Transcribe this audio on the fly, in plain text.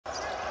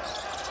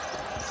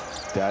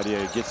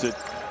Dadier gets it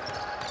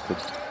to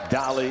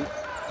Dali.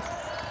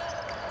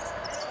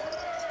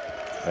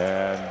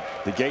 And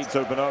the gates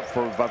open up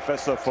for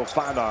Vafesa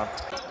Fofana.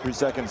 3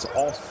 seconds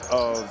off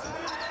of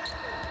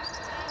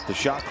the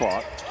shot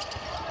clock.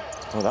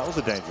 Well, that was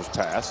a dangerous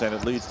pass, and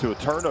it leads to a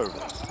turnover.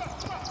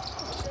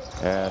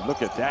 And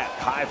look at that,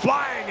 high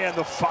flying and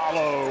the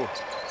follow.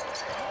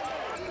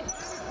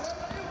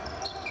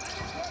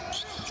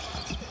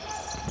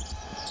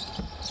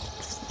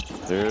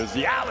 There's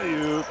the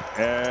alley-oop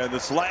and the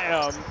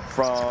slam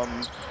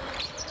from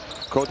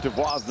Cote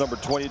d'Ivoire's number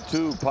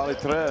 22,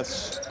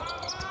 Polytres.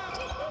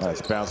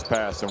 Nice bounce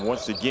pass, and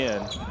once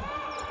again,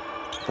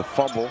 the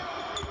fumble.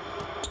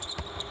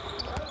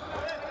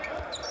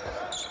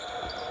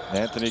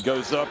 Anthony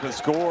goes up and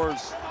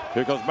scores.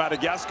 Here comes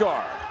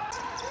Madagascar.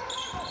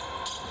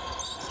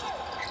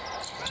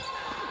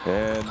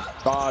 And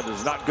Ba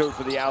does not go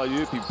for the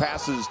alley-oop. He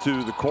passes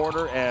to the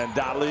corner, and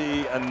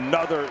Dali,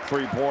 another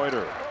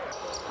three-pointer.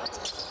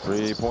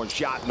 Three-point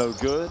shot, no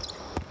good.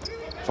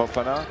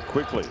 Fofana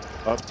quickly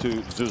up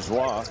to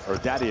Zuzwa, or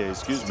Dadier,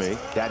 excuse me.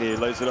 Dadier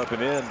lays it up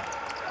and in.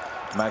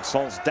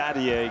 Maxence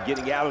Dadier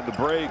getting out of the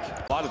break.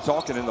 A lot of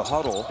talking in the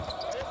huddle.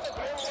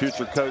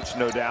 Future coach,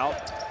 no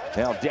doubt.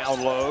 Now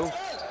down low.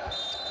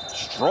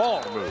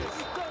 Strong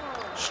move.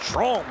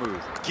 Strong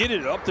move. Get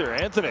it up there,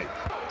 Anthony.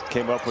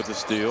 Came up with the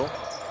steal.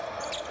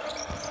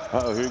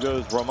 Uh-oh, here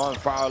goes Romain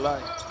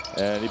Farley.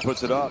 And he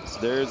puts it up.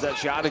 There's that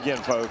shot again,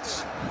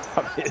 folks.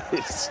 I mean,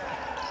 it's...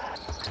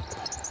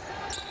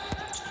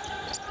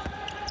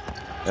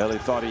 Ellie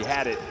thought he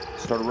had it.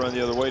 Started running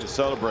the other way to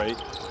celebrate.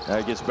 Now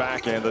he gets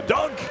back, and the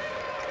dunk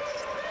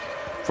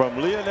from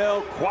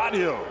Lionel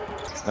Quadio.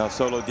 Now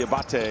Solo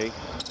Diabate.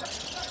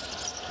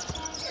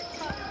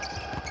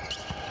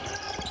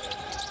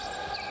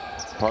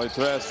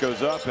 Polytres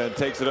goes up and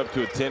takes it up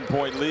to a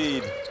 10-point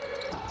lead.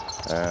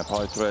 And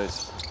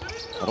Polytres,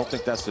 I don't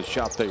think that's the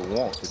shot they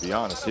want, to be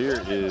honest.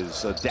 Here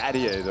is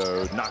Dadier,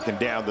 though, knocking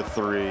down the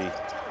three.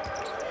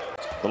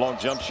 The long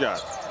jump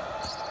shot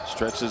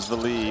stretches the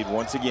lead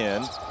once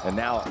again. And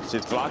now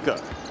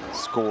Sitlaka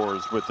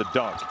scores with the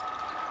dunk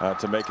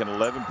to make an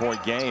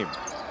 11-point game.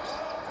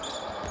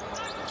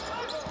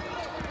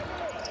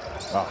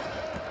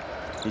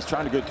 He's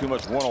trying to go too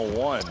much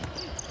one-on-one.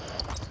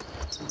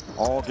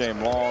 All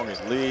game long, it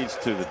leads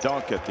to the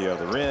dunk at the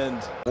other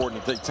end.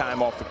 Important to take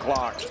time off the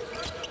clock.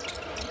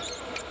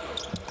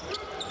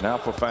 Now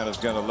Fofana's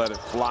going to let it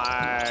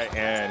fly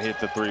and hit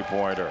the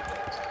three-pointer.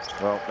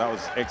 Well, that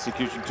was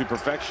execution to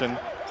perfection.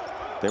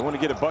 They want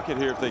to get a bucket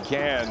here if they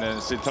can,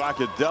 and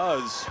Sitlaka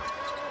does.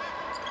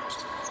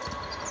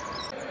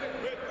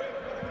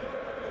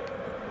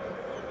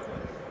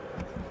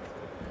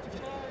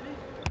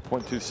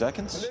 .2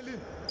 seconds.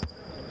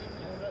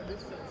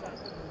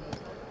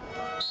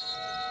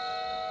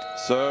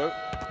 So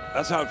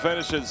that's how it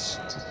finishes.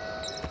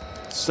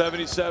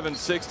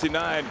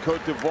 77-69.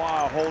 Cote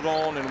d'Ivoire hold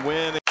on and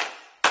win.